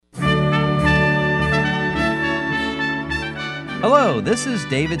Hello, this is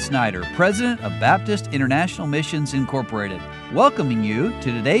David Snyder, President of Baptist International Missions Incorporated, welcoming you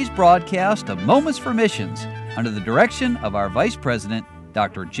to today's broadcast of Moments for Missions under the direction of our Vice President,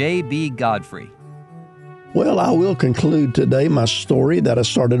 Dr. J.B. Godfrey. Well, I will conclude today my story that I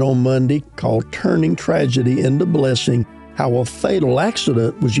started on Monday called Turning Tragedy into Blessing, how a fatal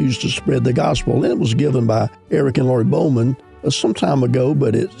accident was used to spread the gospel. And it was given by Eric and Lori Bowman some time ago,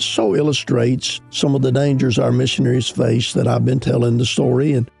 but it so illustrates some of the dangers our missionaries face that I've been telling the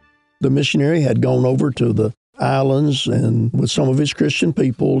story. And the missionary had gone over to the islands and with some of his Christian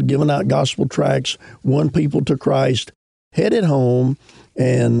people, giving out gospel tracts, won people to Christ, headed home,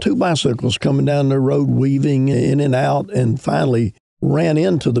 and two bicycles coming down the road, weaving in and out, and finally ran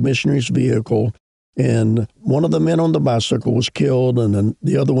into the missionary's vehicle. And one of the men on the bicycle was killed and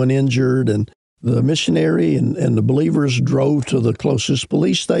the other one injured. And the missionary and the believers drove to the closest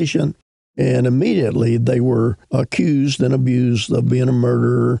police station, and immediately they were accused and abused of being a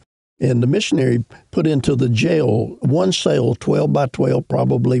murderer. And the missionary put into the jail one cell, 12 by 12,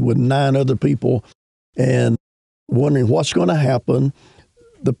 probably with 9 other people, and wondering what's going to happen.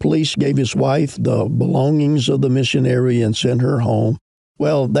 The police gave his wife the belongings of the missionary and sent her home.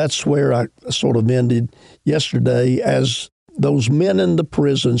 Well, that's where I sort of ended yesterday as those men in the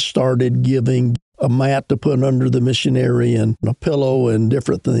prison started giving a mat to put under the missionary and a pillow and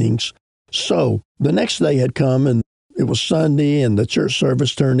different things. So the next day had come, and it was Sunday, and the church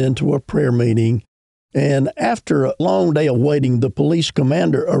service turned into a prayer meeting. And after a long day of waiting, the police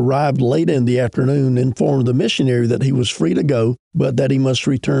commander arrived late in the afternoon, informed the missionary that he was free to go, but that he must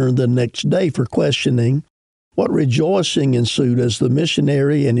return the next day for questioning. What rejoicing ensued as the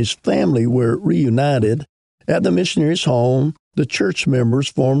missionary and his family were reunited. At the missionary's home, the church members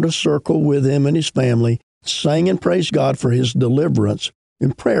formed a circle with him and his family, sang and praised God for his deliverance,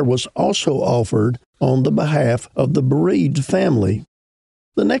 and prayer was also offered on the behalf of the bereaved family.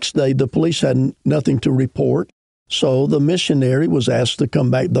 The next day, the police had nothing to report, so the missionary was asked to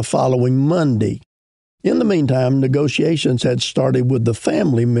come back the following Monday. In the meantime, negotiations had started with the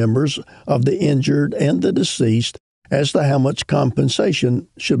family members of the injured and the deceased as to how much compensation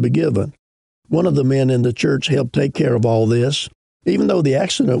should be given. One of the men in the church helped take care of all this. Even though the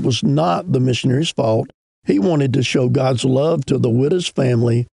accident was not the missionary's fault, he wanted to show God's love to the widow's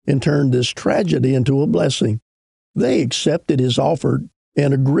family and turn this tragedy into a blessing. They accepted his offer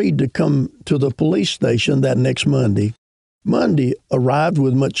and agreed to come to the police station that next Monday. Monday arrived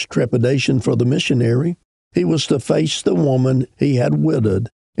with much trepidation for the missionary. He was to face the woman he had widowed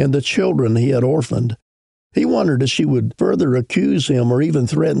and the children he had orphaned. He wondered if she would further accuse him or even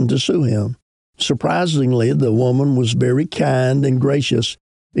threaten to sue him. Surprisingly, the woman was very kind and gracious,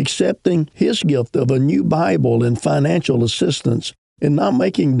 accepting his gift of a new Bible and financial assistance and not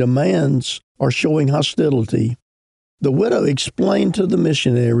making demands or showing hostility. The widow explained to the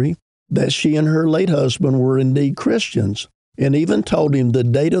missionary that she and her late husband were indeed Christians, and even told him the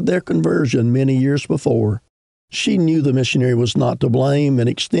date of their conversion many years before. She knew the missionary was not to blame and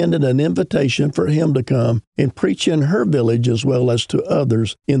extended an invitation for him to come and preach in her village as well as to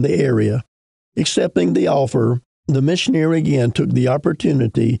others in the area. Accepting the offer, the missionary again took the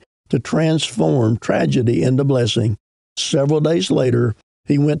opportunity to transform tragedy into blessing. Several days later,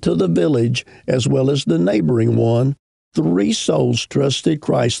 he went to the village as well as the neighboring one. 3 souls trusted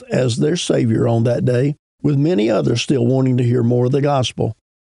Christ as their Savior on that day, with many others still wanting to hear more of the gospel.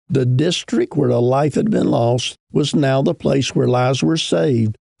 The district where a life had been lost was now the place where lives were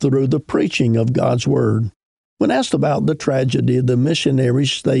saved through the preaching of God's Word. When asked about the tragedy, the missionary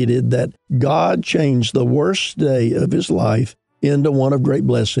stated that God changed the worst day of his life into one of great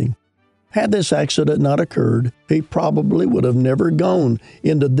blessing. Had this accident not occurred, he probably would have never gone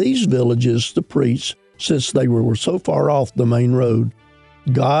into these villages to preach since they were so far off the main road.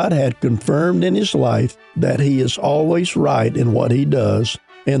 God had confirmed in his life that he is always right in what he does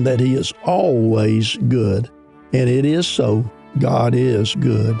and that he is always good. And it is so. God is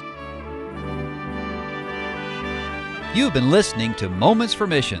good. You've been listening to Moments for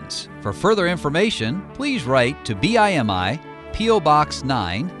Missions. For further information, please write to BIMI, P.O. Box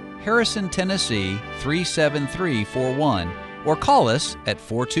 9, Harrison, Tennessee 37341, or call us at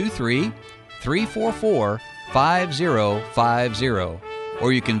 423-344-5050.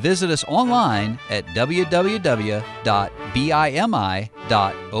 Or you can visit us online at www.bimi.org.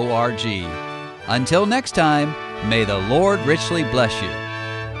 Until next time, may the Lord richly bless you.